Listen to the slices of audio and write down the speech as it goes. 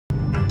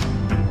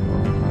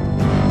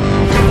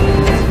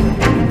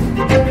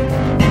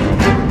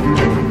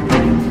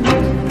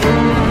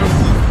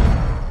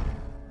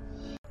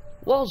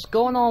What's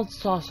going on,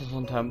 Saucers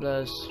and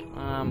Tumblers?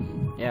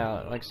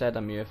 Yeah, like I said,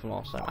 I'm here from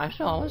last time.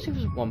 Actually, I want to see if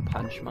there's One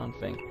Punch Man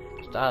thing.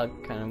 That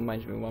kind of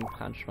reminds me of One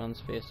Punch Man's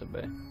face a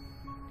bit.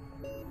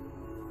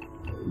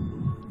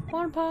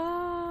 One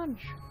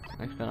Punch!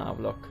 I'm just gonna have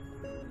a look.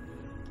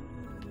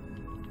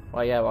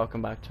 Well, yeah,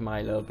 welcome back to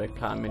my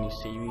LittleBigPlanet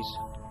mini-series.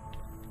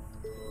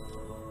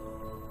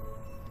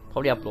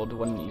 Probably upload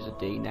one of these a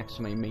day next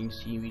to my main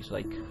series,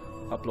 like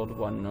upload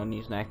one on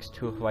these next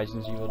 2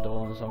 Horizon Zero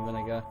Dawn or something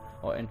like that,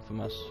 or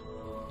Infamous.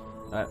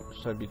 So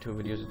it'd be 2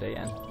 videos a day,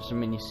 and it's a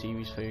mini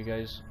series for you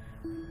guys.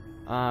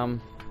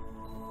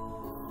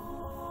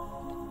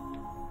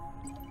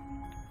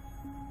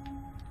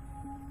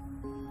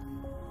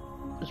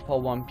 Let's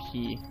pull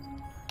 1P.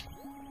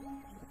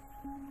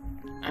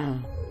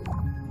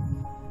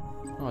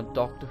 Oh,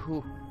 Doctor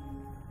Who.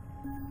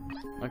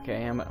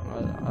 Okay,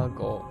 I'll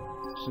go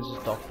since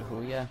it's Doctor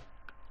Who. Yeah.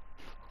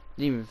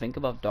 Didn't even think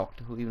about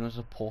Doctor Who, even as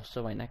a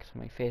poster right next to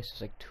my face.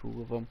 There's like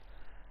 2 of them.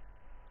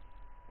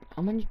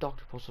 How many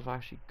Doctor posters have I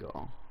actually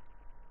got?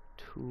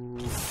 2.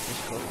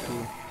 Let's go 2.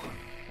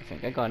 I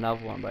think I got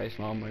another one, but it's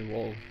not on my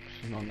wall.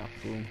 There's not enough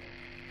room.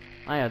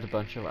 I had a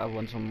bunch of other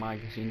ones on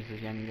magazines as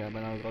younger,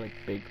 but now I've got like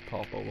big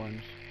proper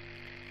ones.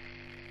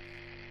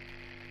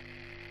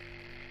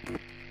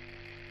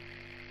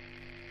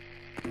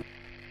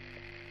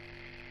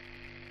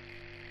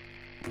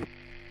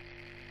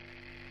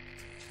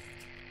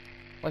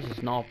 Why does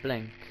this not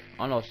blink?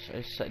 Oh no,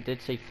 it did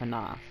say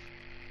FNAF.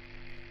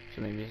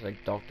 So maybe it's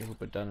like Doctor Who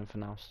but done in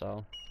FNAF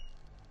style.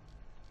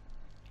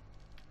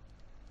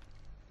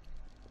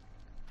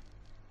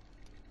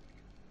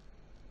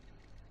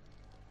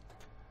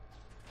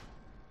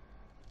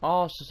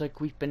 Oh, so it's like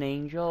Weeping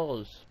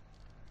Angels.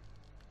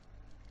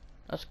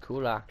 That's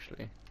cool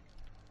actually.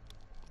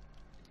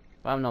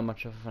 But I'm not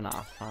much of a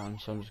FNAF fan,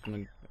 so I'm just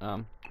gonna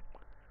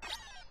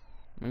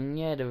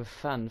yeah, they were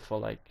fun for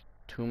like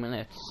 2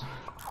 minutes.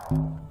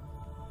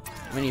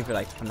 I mean, even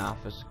like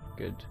FNAF is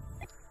good.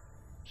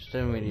 Just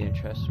didn't really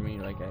interest me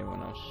like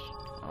everyone else.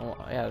 Oh,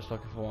 yeah, I was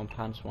looking for One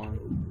Punch Man.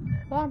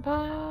 One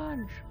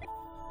Punch!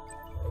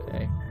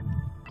 Okay.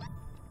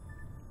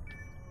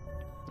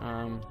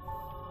 I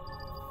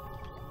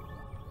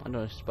don't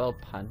know, spell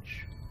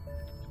punch.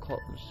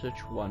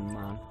 Search One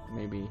Man.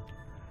 Maybe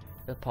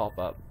it'll pop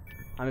up.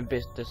 I'm a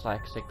bit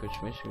dyslexic, which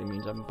basically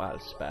means I'm bad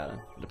at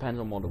spelling. Depends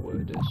on what the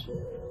word is.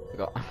 We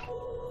got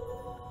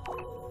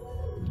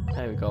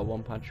there we go,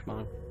 One Punch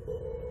Man.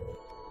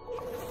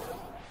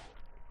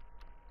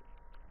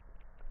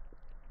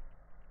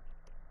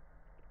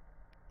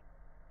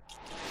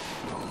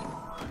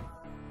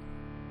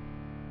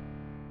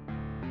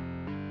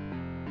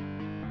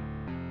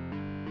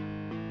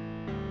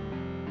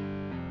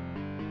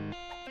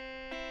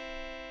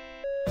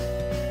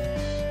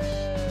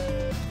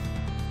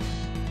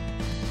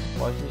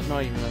 Well, this is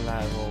not even a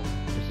level,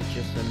 this is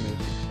just a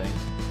music thing.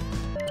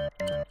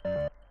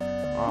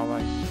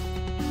 Alright.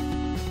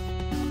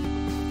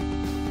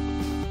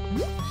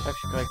 It's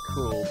actually quite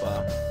cool,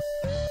 but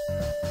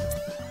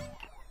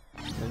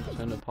it's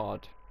in the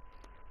pod.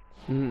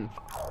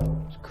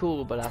 It's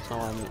cool, but that's not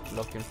what I'm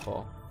looking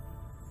for.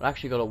 I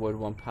actually got a word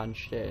One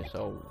Punch there,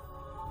 so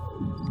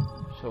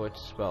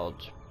it's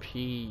spelled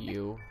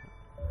P-U-N-C-H.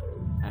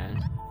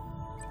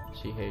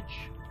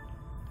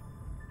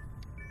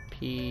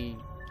 P-U-N-C-H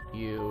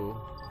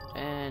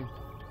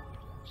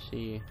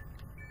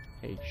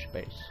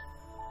space.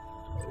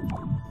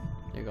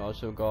 You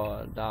also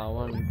got that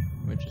one,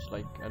 which is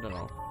like, I don't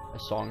know, a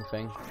song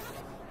thing.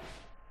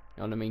 You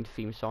know what I mean?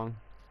 Theme song.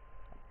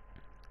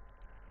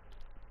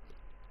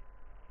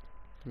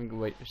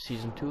 Wait,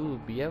 season 2 will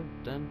be out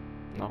then?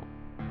 No.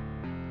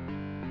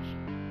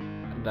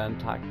 And then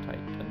Attack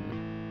Titan.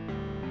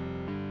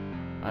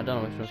 I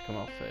don't know which one's come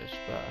out first,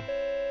 but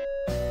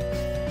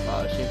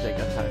well, it seems like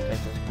Attack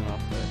Titan's coming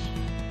out first.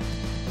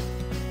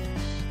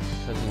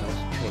 Because you know it's a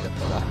trailer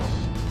for that.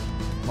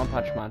 One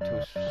Punch Man 2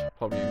 is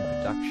probably in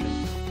production,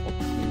 or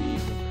maybe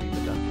even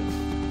pre-production.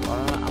 Or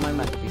am I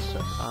meant to be so?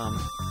 I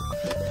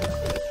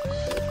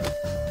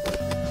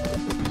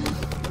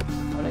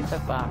like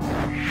that back.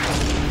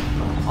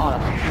 Oh,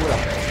 that's cool.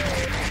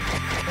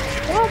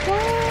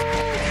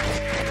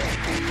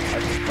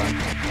 That's just fun.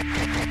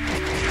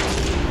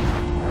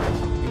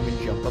 You can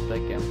jump up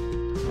like him.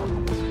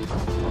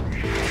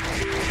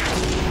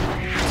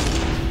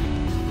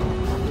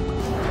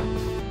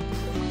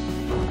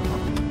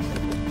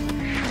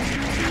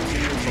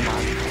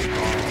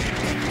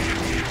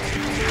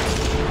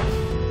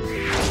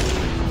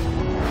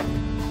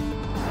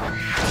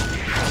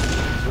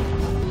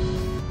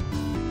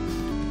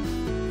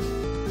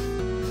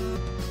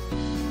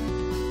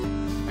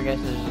 I guess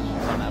there's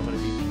just not able to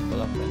be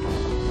people up there.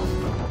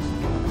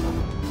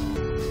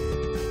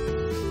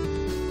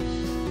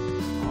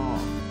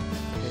 Oh,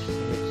 I guess it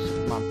hits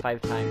Superman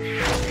 5 times.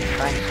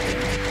 Thanks.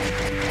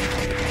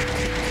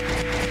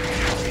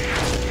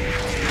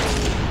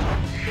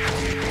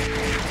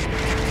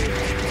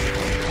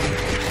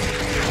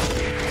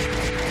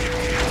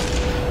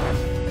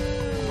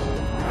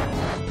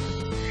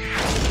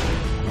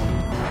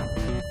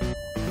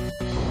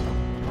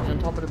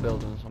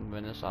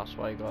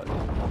 why I got it.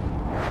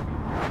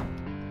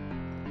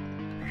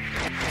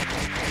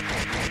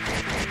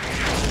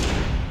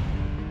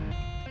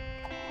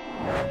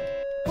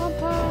 One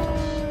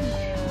punch!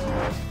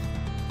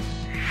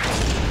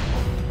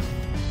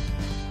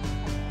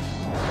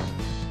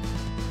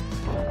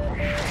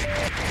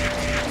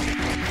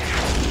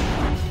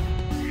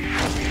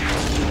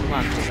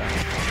 Superman for that.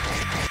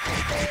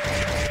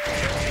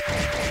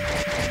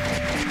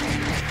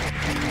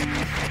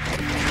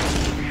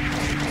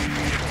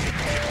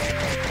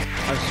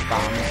 I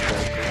spam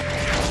circle.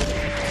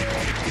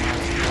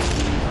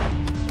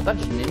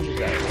 Bunch of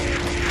ninjas out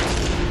there.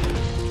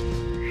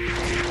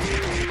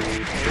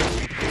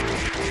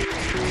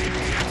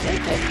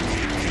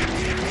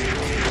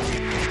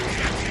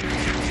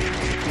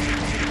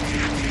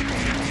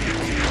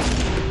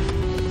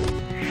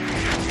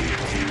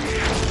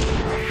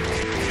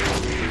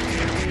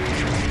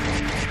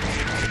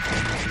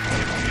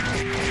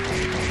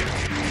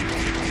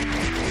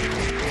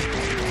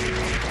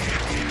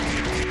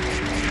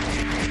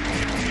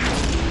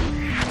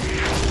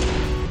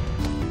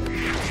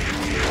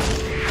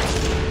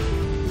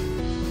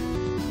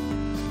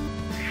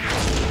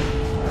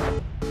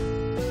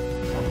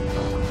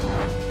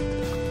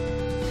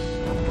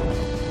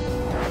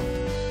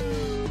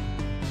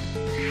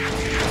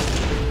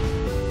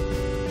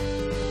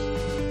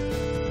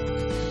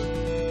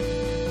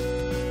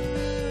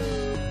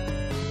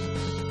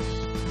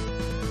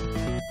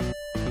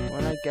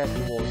 Get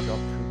the wardrobe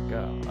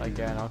trigger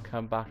again, I'll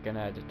come back and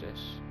edit this.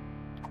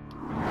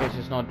 In case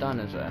it's not done,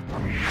 is it?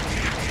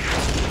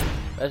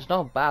 It's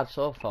not bad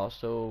so far,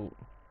 so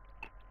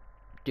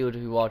dude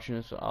who's watching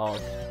this, I'll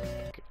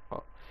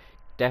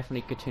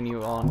definitely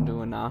continue on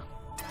doing that.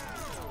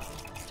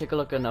 Take a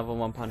look at another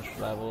One Punch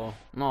level.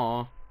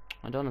 No,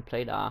 I don't want to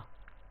play that.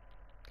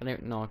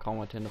 No, I can't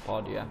wait in the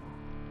pod yet.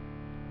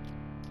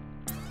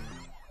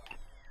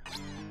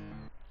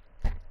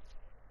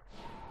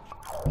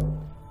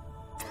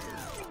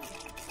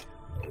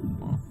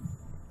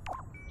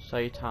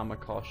 Saitama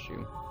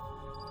costume.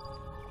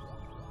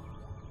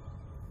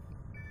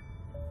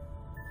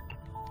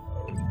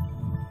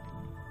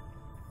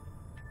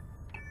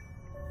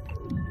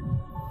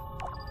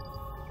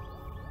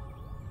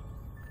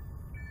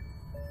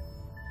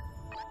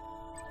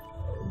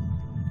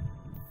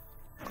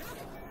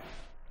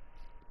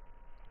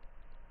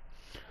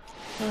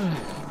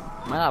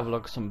 Might have a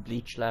look at some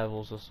Bleach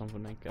levels or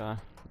something like that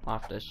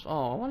after this.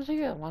 Oh, what does he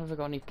get? What have I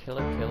got any Kill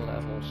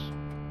levels?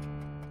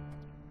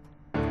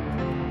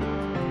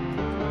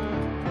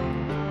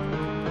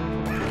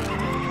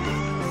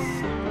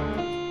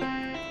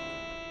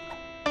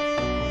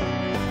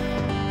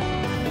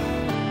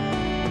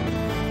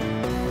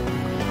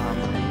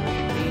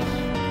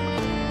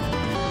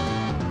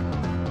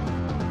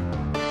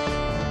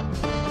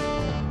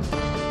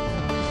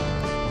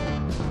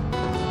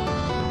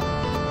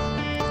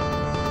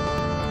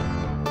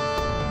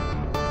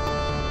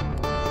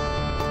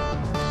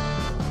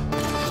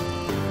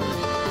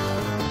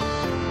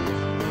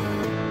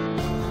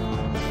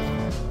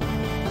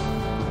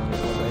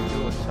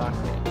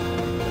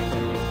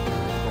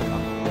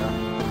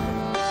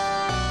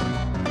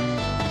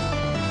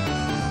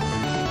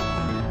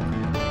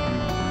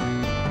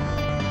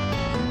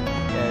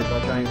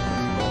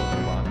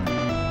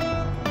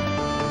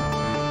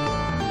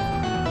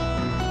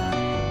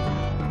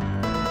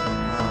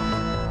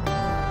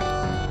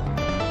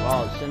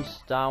 Well, since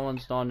that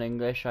one's not in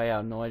English, I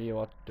have no idea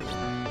what to do.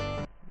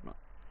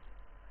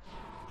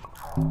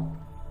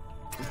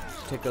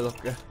 Let's take a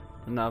look at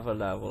another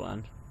level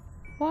and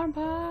One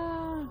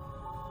Punch.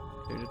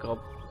 Here we go.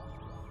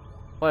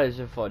 What is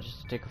it for?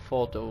 Just to take a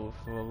photo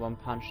for One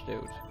Punch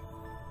dude.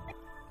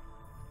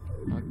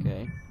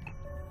 Okay.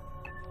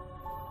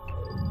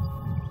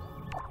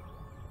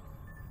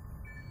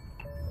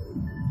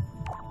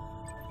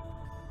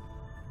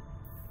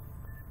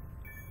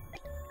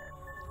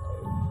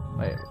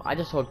 Wait, I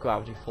just saw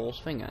Gravity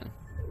Falls thing in.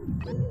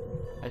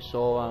 I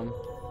saw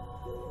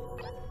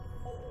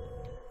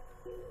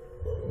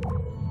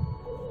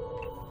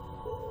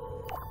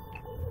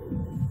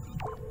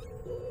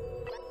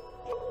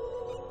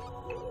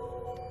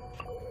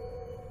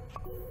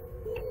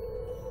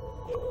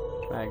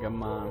Mega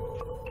Man,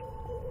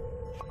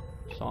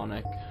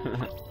 Sonic,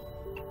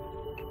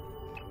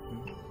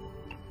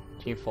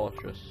 Team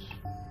Fortress.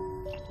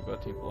 We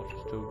got Team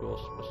Fortress 2,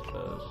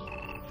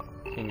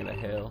 Ghostbusters, King of the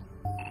Hill.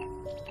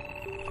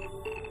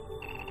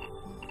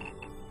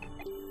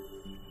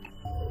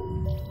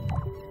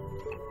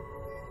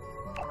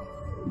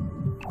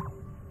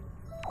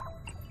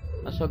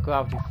 That's what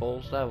Gravity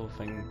Falls level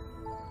thing.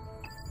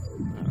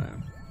 I don't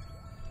know.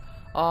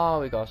 Oh,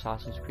 we got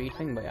Assassin's Creed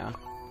thing, but yeah.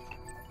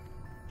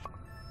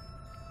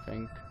 I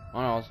think.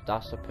 Oh no,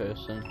 that's the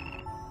person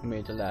who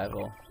made the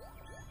level.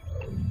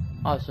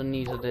 Oh, so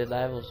these are the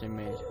levels they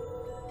made.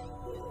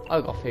 Oh,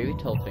 we got Fairy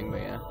Tale thing,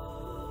 but yeah.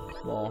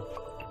 More.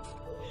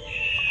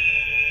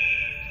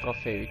 Got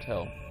Fairy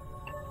Tale.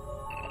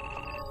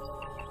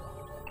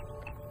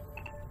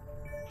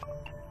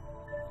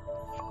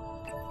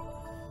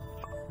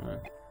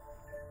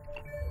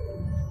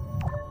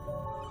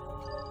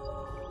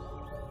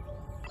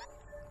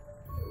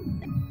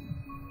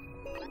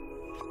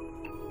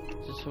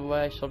 to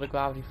where I saw the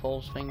Gravity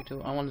Falls thing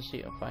too. I want to see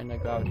if I find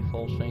that Gravity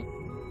Falls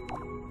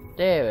thing.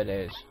 There it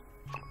is.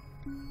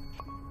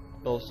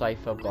 Little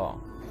cipher bar.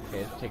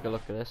 Okay, let's take a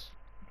look at this.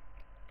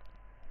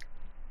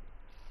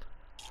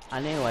 I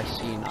know I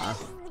see now.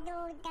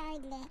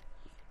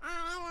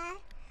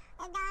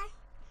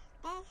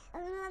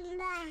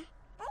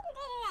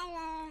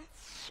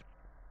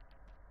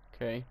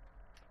 Okay.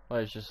 Well,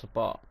 it's just a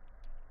bot.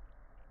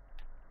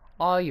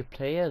 Oh, you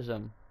play as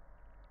them.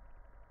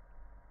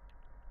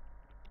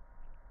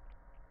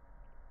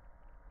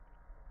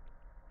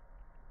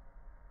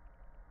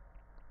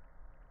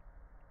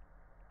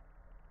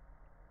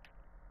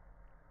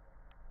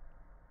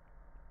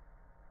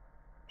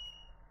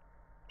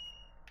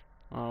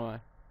 Alright.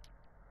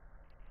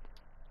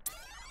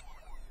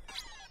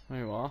 There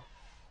you are.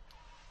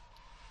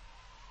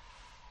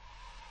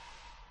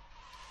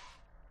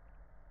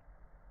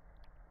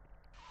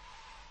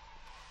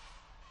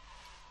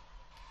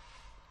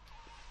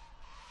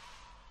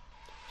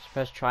 Just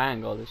press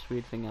triangle, this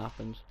weird thing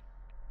happens.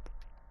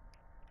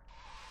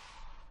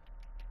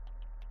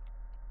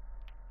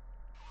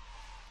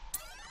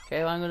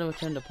 Okay, well, I'm gonna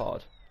return the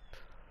pod.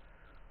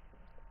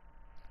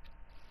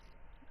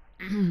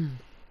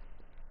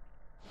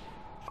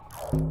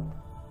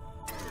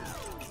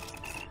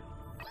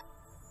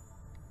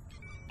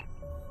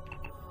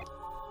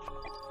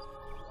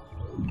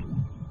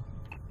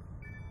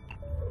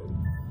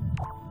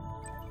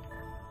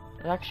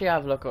 Let's actually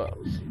have a look at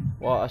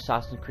what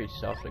Assassin's Creed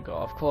stuff they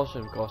got. Of course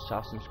we've got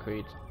Assassin's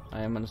Creed.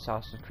 I am an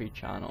Assassin's Creed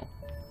channel.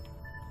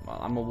 Well,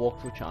 I'm a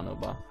walkthrough channel,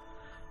 but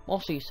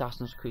mostly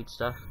Assassin's Creed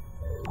stuff.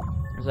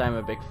 Because I'm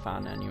a big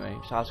fan anyway.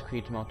 Assassin's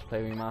Creed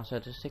Multiplayer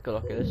Remastered. Just take a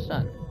look at this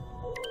then.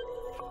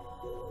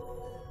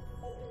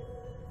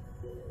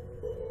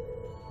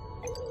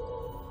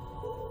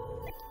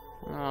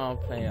 Oh,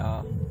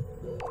 player.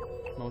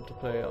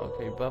 Multiplayer,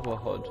 okay,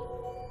 Brotherhood.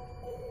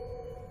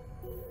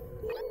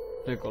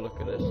 Take a look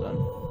at this then.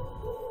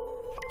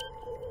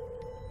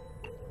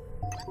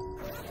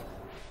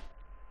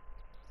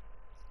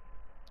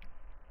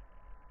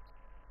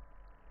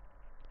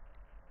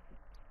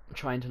 I'm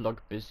trying to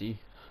look busy.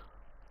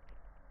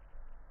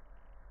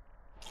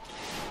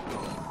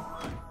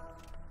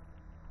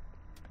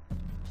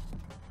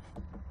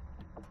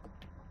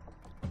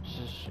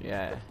 Just,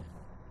 yeah.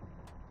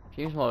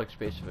 Seems more like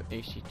space for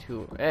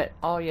AC2.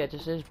 Oh yeah,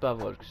 this is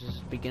Brotherhood, because this is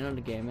the beginning of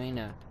the game, ain't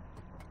it?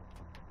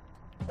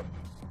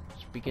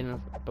 It's the beginning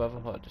of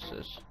Brotherhood, this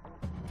is.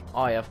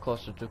 Oh yeah, of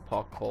course, I do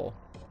parkour.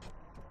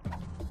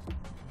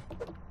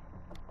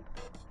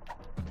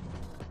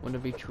 Wouldn't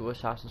it be true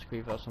Assassin's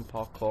Creed without some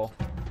parkour?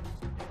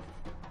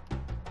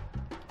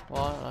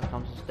 Well, that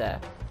counts as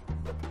death.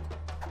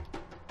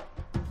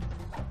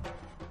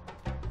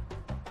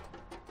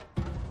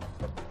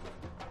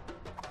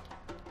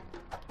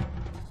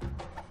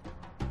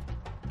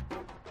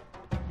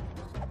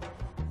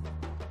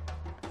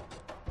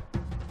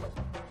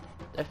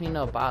 Definitely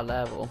not a bad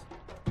level.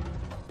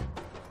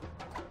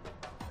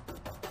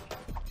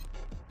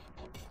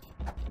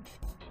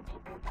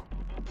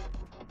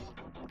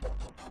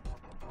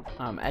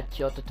 I'm at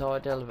your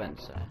tutorial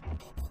adventure.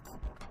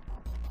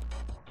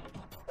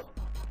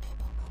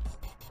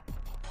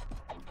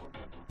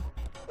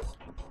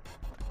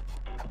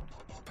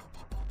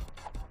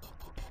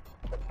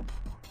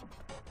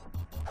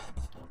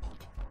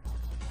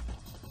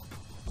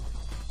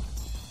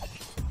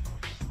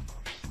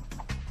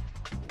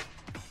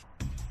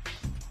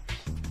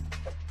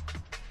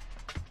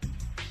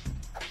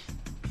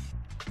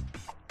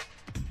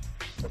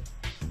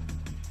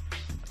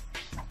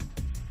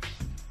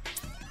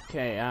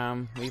 Okay,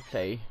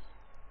 replay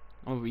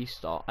or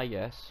restart, I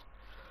guess.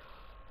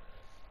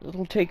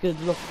 It'll take a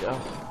look.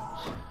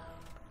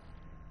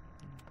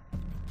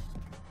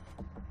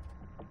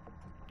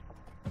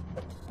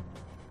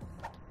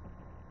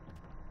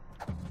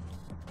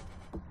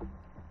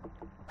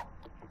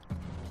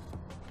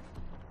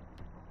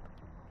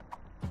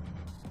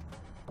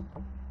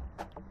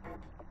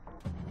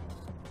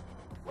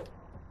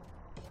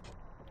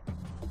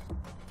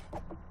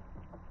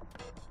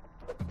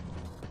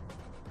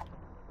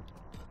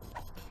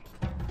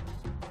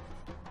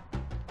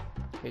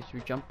 Okay, so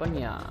we jump on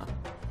ya.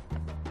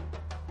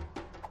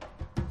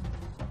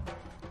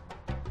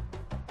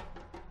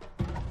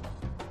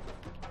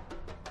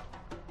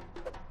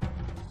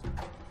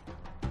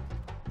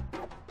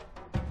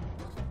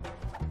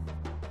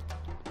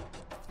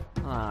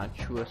 Ah,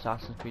 true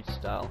Assassin's Creed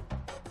style.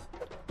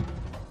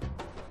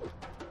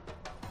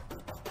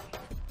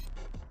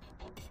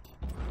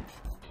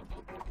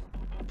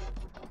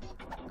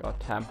 Got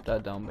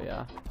tempted down, but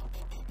yeah.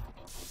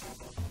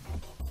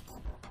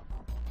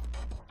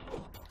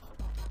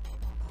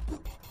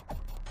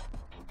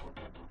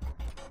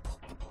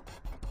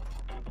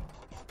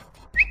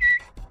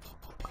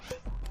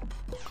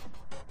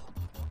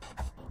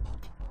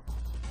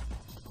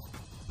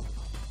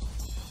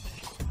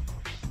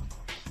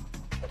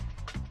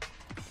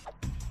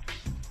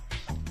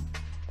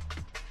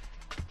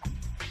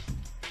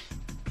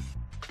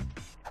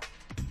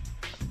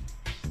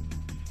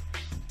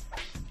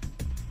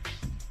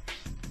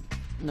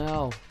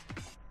 No.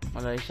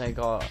 At least I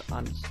got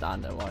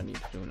understand what I need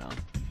to do now.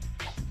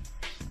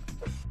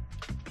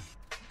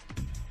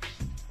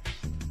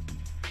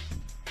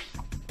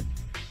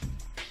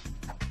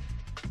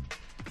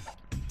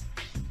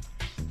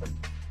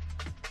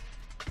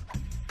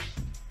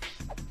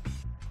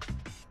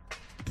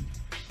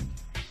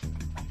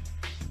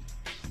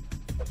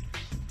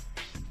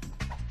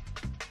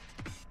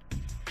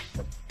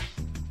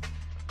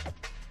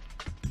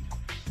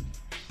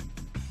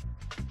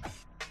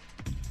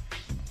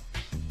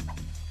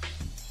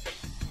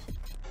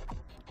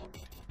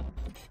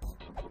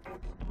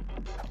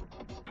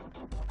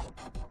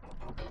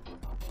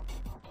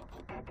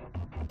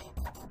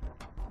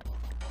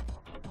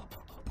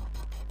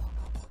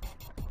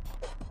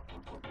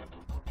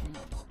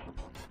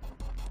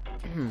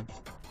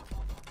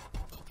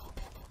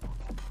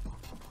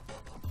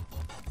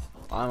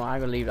 I'm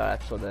gonna leave that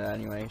episode there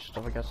anyway.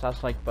 So I guess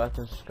that's like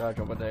Bertha's Scourge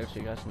over there. See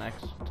you guys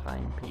next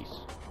time.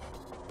 Peace.